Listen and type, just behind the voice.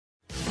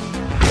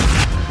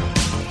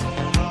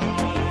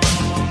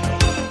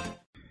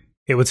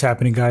Hey, what's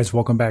happening, guys?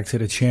 Welcome back to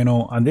the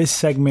channel. On this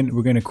segment,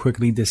 we're going to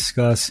quickly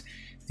discuss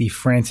the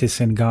Francis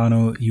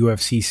Ngannou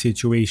UFC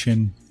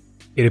situation.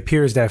 It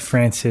appears that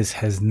Francis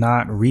has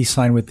not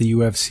re-signed with the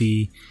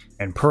UFC,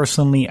 and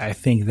personally, I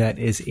think that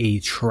is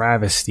a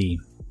travesty.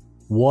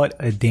 What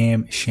a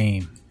damn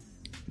shame.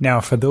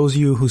 Now, for those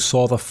of you who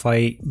saw the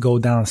fight go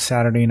down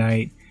Saturday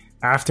night,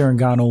 after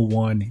Ngannou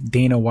won,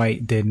 Dana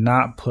White did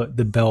not put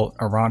the belt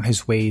around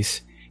his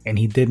waist, and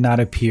he did not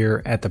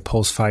appear at the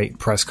post-fight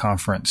press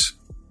conference.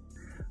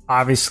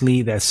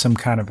 Obviously, that's some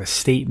kind of a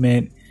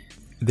statement.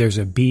 There's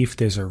a beef,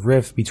 there's a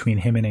rift between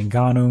him and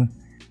Ngannou.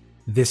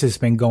 This has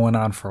been going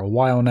on for a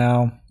while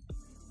now,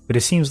 but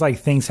it seems like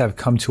things have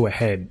come to a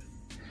head.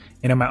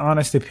 And in my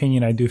honest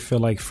opinion, I do feel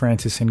like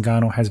Francis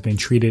Ngannou has been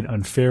treated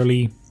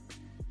unfairly.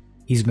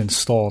 He's been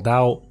stalled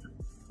out,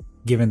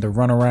 given the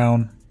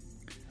runaround.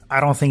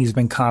 I don't think he's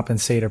been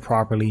compensated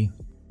properly.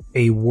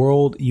 A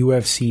world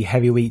UFC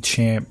heavyweight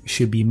champ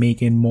should be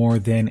making more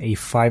than a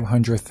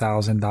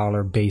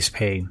 $500,000 base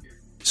pay.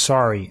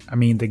 Sorry, I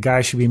mean, the guy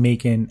should be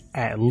making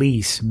at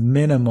least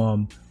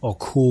minimum a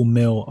cool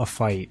mil a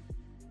fight.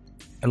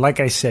 And like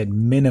I said,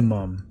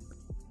 minimum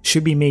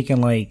should be making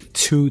like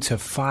 2 to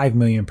 5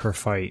 million per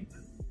fight.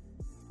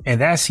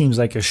 And that seems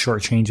like a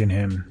short change in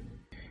him.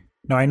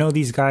 Now, I know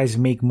these guys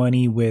make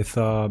money with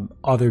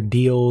other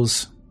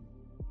deals,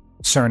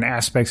 certain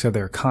aspects of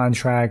their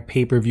contract,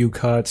 pay-per-view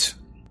cuts.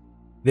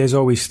 There's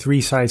always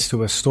three sides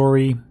to a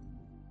story.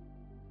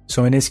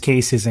 So in this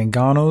case, it's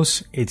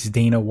Ngannou's, it's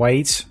Dana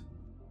White's,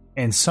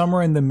 and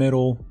somewhere in the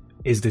middle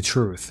is the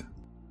truth.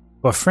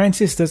 But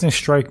Francis doesn't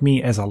strike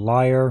me as a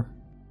liar,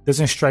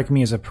 doesn't strike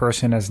me as a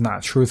person that's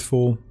not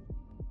truthful.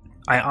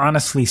 I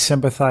honestly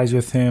sympathize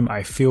with him.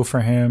 I feel for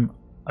him.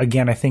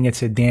 Again, I think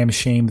it's a damn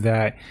shame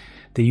that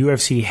the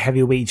UFC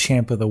heavyweight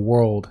champ of the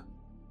world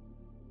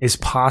is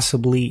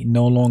possibly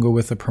no longer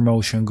with the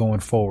promotion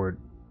going forward.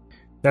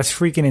 That's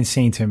freaking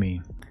insane to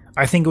me.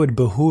 I think it would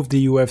behoove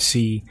the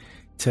UFC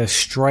to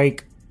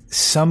strike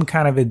some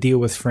kind of a deal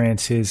with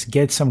Francis,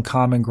 get some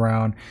common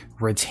ground,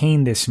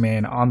 retain this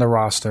man on the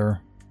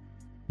roster.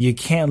 You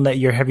can't let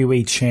your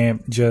heavyweight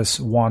champ just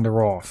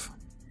wander off.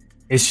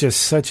 It's just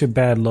such a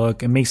bad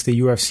look. It makes the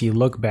UFC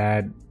look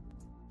bad.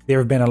 There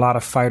have been a lot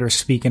of fighters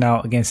speaking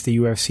out against the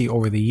UFC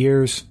over the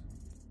years,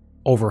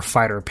 over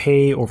fighter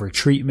pay, over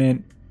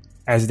treatment.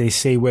 As they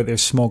say, where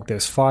there's smoke,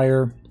 there's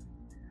fire.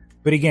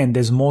 But again,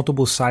 there's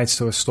multiple sides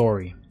to a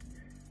story.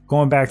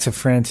 Going back to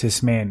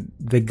Francis, man,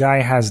 the guy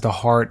has the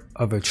heart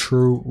of a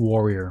true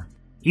warrior.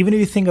 Even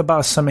if you think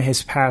about some of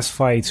his past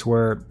fights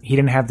where he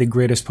didn't have the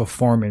greatest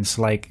performance,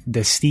 like the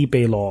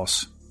Stipe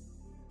loss,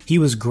 he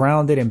was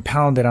grounded and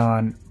pounded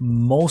on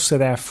most of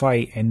that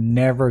fight and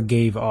never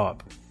gave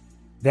up.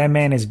 That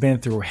man has been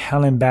through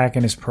hell and back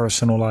in his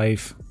personal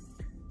life.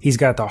 He's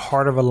got the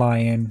heart of a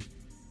lion,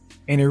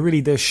 and it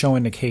really does show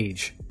in the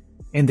cage.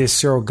 In this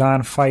Ciryl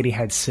Gane fight, he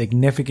had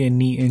significant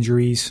knee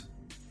injuries,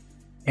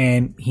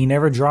 and he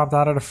never dropped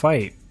out of the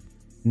fight.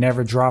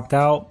 Never dropped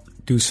out,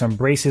 threw some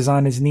braces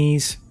on his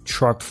knees,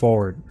 trucked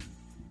forward.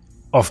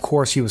 Of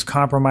course, he was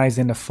compromised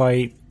in the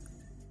fight.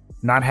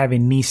 Not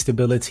having knee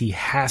stability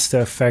has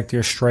to affect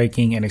your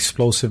striking and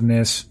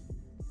explosiveness.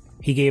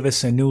 He gave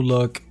us a new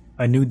look,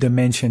 a new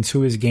dimension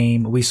to his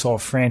game. We saw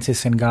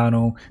Francis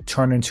Ngannou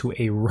turn into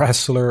a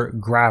wrestler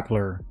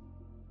grappler.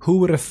 Who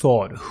would have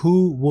thought?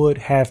 Who would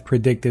have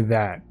predicted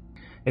that?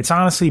 It's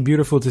honestly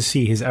beautiful to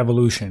see his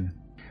evolution.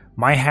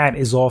 My hat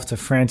is off to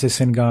Francis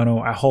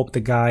Ngannou. I hope the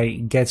guy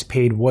gets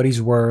paid what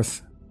he's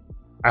worth.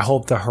 I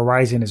hope the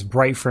horizon is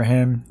bright for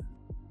him.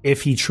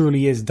 If he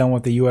truly is done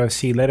with the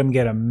UFC, let him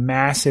get a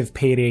massive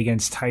payday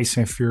against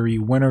Tyson Fury,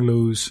 win or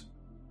lose.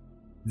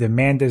 The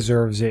man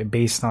deserves it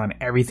based on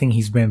everything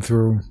he's been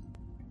through.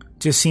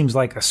 Just seems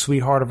like a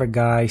sweetheart of a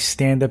guy,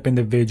 stand-up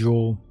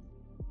individual.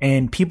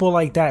 And people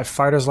like that,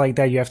 fighters like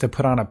that, you have to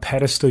put on a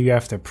pedestal. You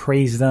have to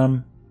praise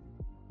them.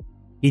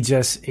 He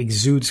just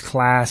exudes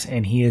class,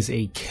 and he is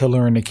a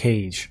killer in the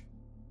cage.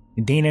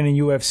 Dana and the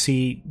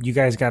UFC, you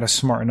guys got to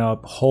smarten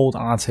up. Hold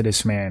on to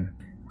this man.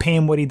 Pay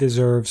him what he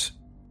deserves.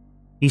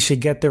 He should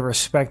get the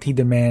respect he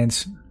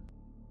demands.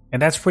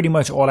 And that's pretty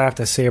much all I have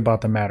to say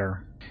about the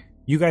matter.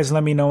 You guys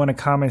let me know in the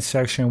comment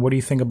section, what do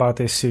you think about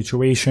this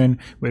situation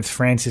with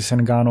Francis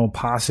Ngannou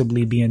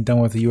possibly being done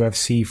with the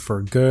UFC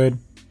for good?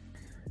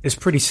 It's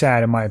pretty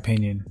sad in my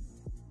opinion.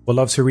 Would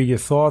love to read your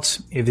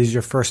thoughts. If this is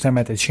your first time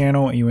at the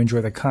channel and you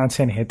enjoy the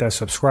content, hit that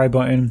subscribe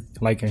button,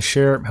 like and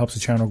share. It helps the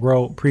channel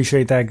grow.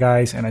 Appreciate that,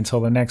 guys. And until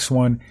the next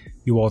one,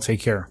 you all take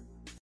care.